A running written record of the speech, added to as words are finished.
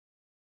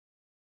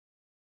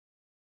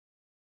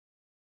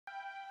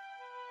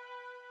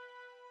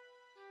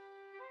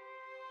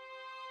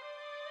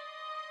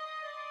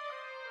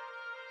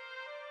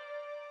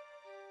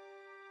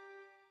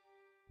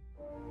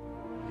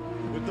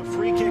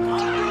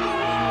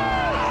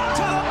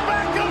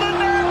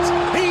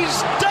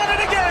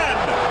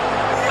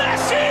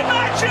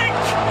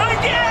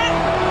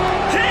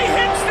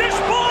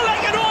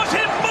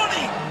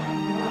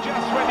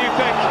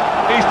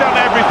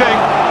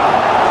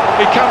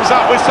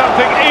up with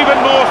something even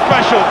more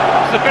special.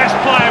 It's the best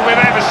player we've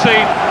ever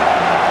seen.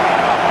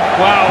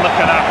 Wow, look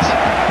at that.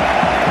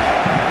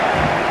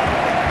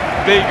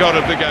 The god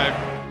of the game.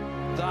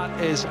 That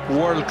is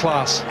world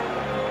class.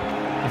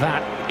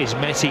 That is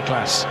Messi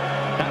class.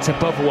 That's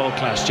above world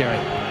class, Jerry.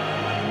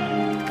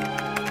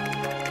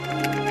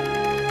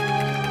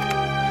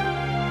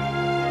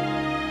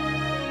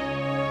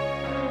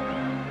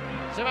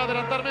 Se va a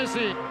adelantar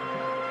Messi.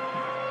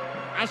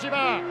 Allí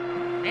va.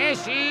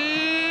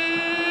 Messi.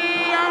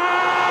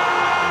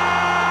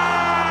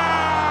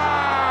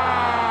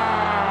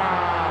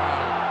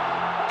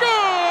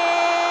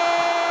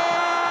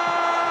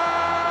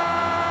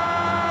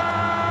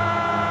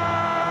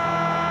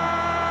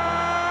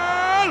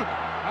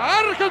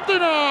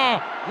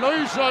 Argentina lo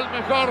hizo el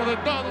mejor de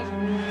todos.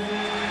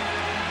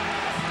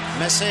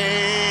 Messi,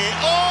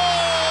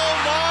 oh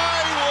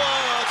my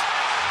word!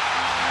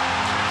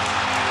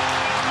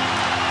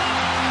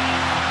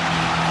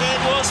 It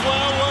was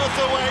well worth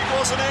the wait,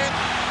 wasn't it?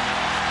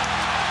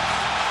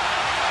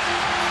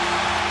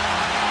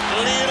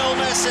 Lionel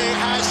Messi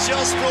has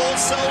just brought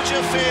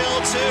Soldier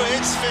Field to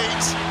its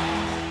feet.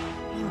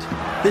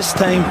 This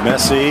time,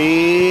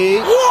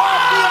 Messi.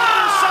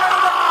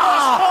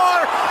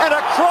 And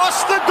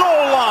across the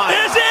goal line.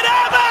 Is it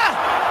ever?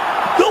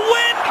 The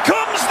wind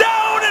comes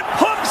down and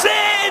pumps it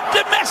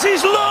into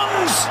Messi's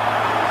lungs.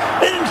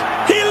 And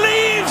he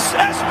leaves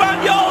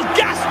Espanyol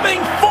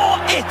gasping for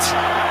it.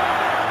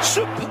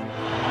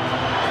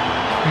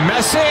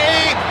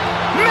 Messi!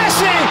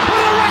 Messi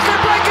with a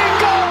record-breaking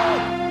goal!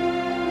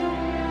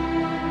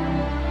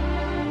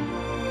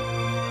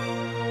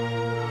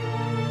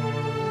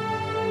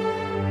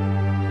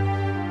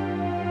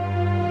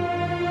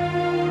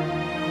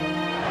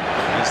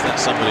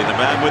 That's somebody, the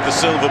man with the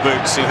silver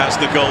boots who has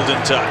the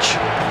golden touch.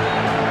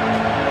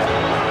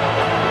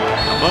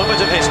 A moment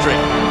of history.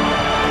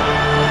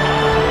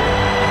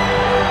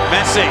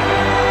 Messi.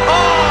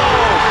 Oh!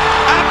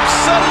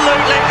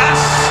 Absolutely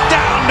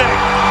astounding!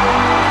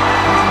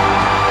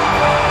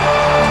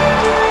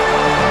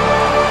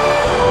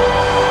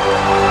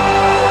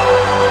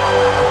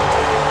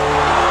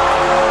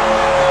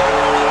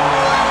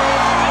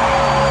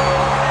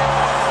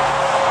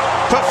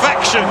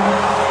 Perfection.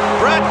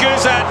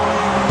 Roccuzzo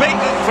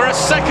beaten for a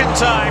second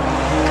time,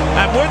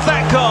 and with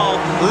that goal,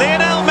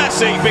 Lionel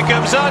Messi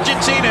becomes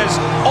Argentina's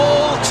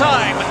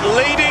all-time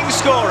leading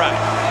scorer.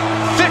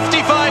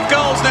 55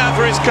 goals now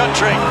for his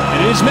country.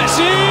 It is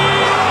Messi!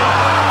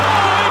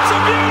 Oh, it's a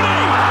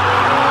beauty!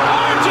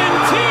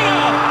 Argentina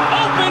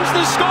opens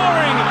the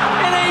scoring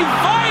in a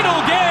vital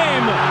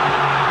game.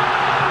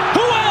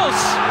 Who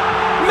else?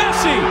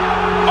 Messi.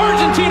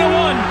 Argentina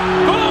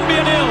 1,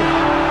 Colombia 0.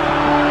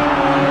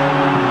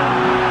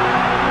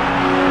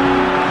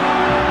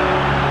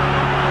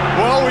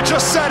 Well, we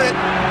just said it.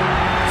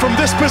 From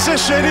this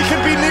position, he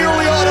can be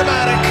nearly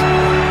automatic.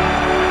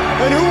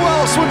 And who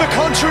else when the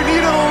country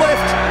needed a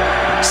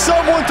lift?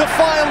 Someone to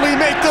finally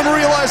make them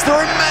realize their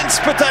immense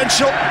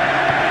potential.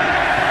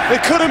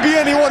 It couldn't be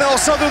anyone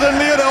else other than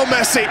Lionel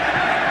Messi.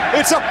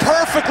 It's a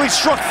perfectly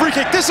struck free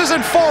kick. This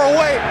isn't far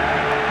away.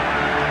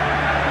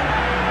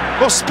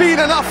 Well, speed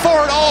and not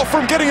far at all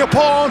from getting a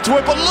paw onto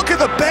it, but look at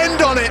the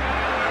bend on it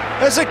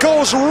as it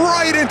goes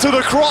right into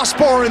the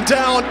crossbar and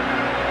down.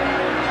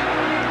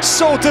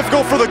 So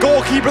difficult for the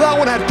goalkeeper. That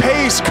one had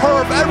pace,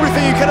 curve,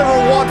 everything you could ever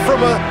want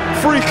from a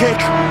free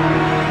kick.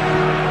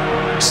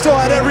 Still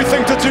had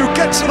everything to do.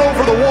 Gets it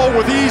over the wall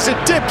with ease. It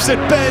dips, it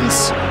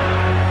bends.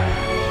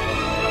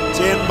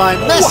 It's in by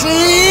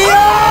Messi.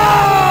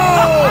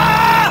 Oh!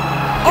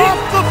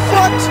 Off the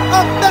foot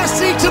of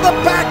Messi to the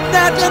back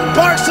net, and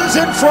Barca's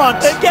in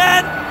front.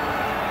 Again,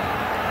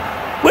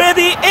 where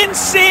the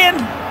insane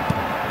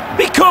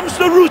becomes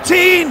the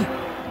routine.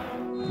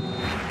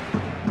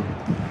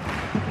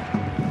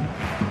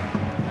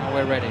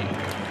 We're ready.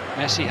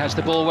 Messi has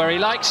the ball where he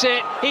likes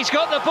it. He's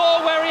got the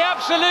ball where he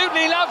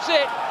absolutely loves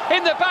it,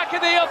 in the back of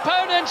the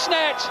opponent's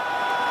net.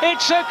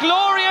 It's a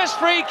glorious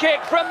free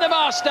kick from the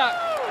master.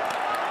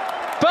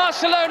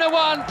 Barcelona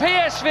 1,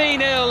 PSV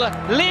 0.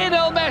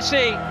 Lionel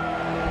Messi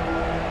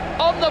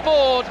on the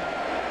board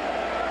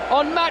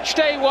on match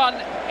day 1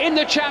 in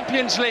the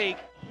Champions League.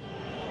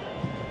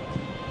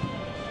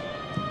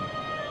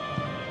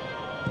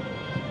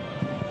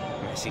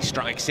 Messi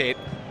strikes it.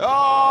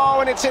 Oh,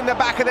 and it's in the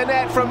back of the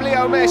net from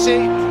Leo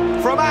Messi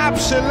from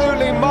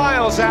absolutely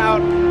miles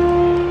out.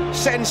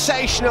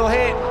 Sensational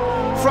hit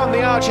from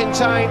the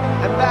Argentine,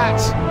 and that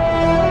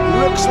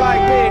looks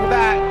like being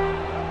that.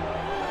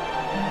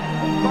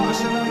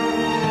 Barcelona.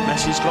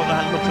 Messi's got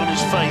that look on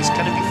his face.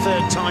 Can it be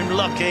third time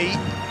lucky?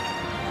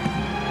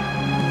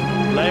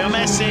 Leo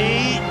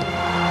Messi.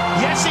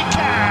 Yes, it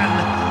can.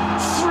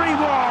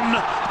 3-1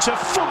 to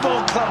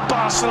Football Club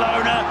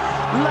Barcelona.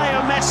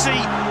 Leo Messi,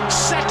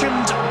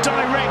 second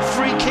direct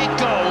free kick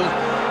goal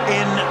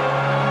in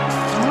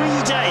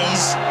 3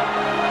 days.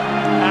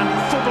 And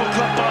Football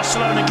Club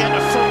Barcelona get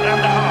a foot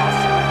and a half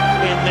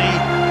in the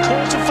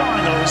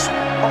quarter-finals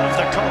of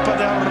the Copa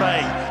del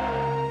Rey.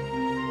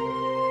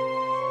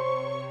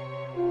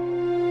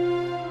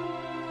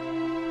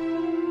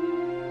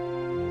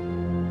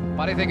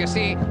 Parece que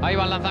sí. Ahí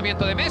va el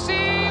lanzamiento de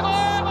Messi.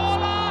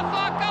 ¡Golazo!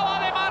 Acaba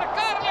de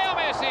marcar Leo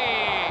Messi.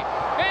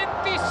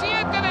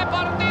 27 de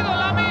partido en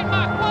la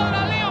misma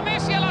escuadra. Leo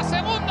Messi a la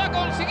segunda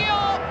consiguió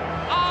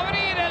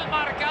abrir el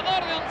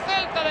marcador de un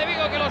Celta de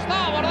Vigo que lo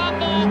estaba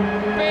abordando,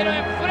 pero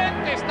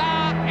enfrente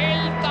está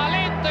el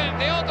talento,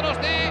 entre otros,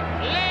 de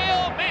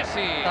Leo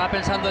Messi. Estaba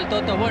pensando el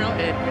Toto, bueno,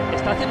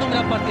 está haciendo un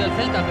gran partido el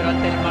Celta, pero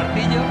ante el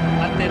martillo,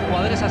 ante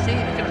jugadores así,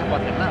 es que no se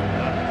puede hacer nada.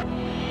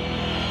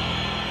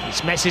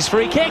 It's Messi's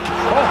free kick.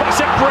 Oh,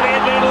 it's a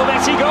brilliant little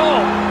Messi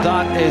goal.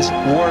 That is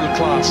world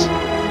class.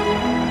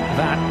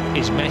 That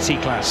is Messi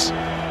class.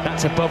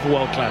 That's above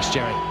world class,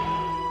 Jerry.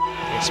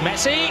 It's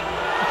Messi.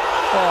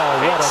 Oh,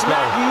 what a goal.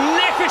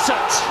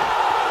 Magnificent.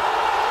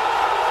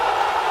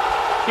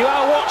 You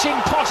are watching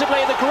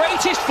possibly the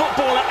greatest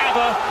footballer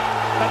ever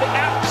at the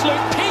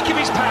absolute peak of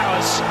his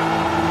powers.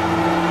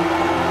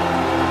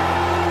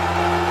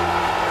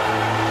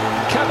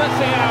 Cometh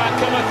the hour,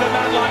 cometh the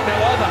man like no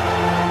other.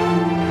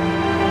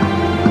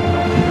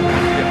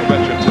 The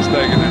veteran to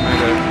Stegen, they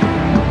made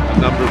a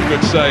number of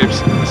good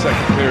saves in the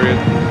second period.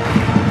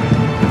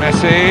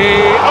 Messi,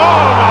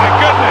 oh my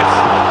goodness!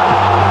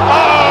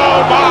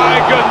 Oh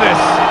my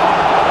goodness!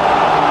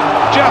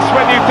 Just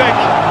when you think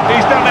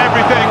he's done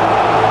everything,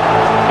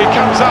 he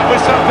comes up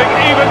with something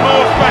even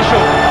more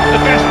special.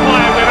 The best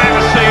player we've ever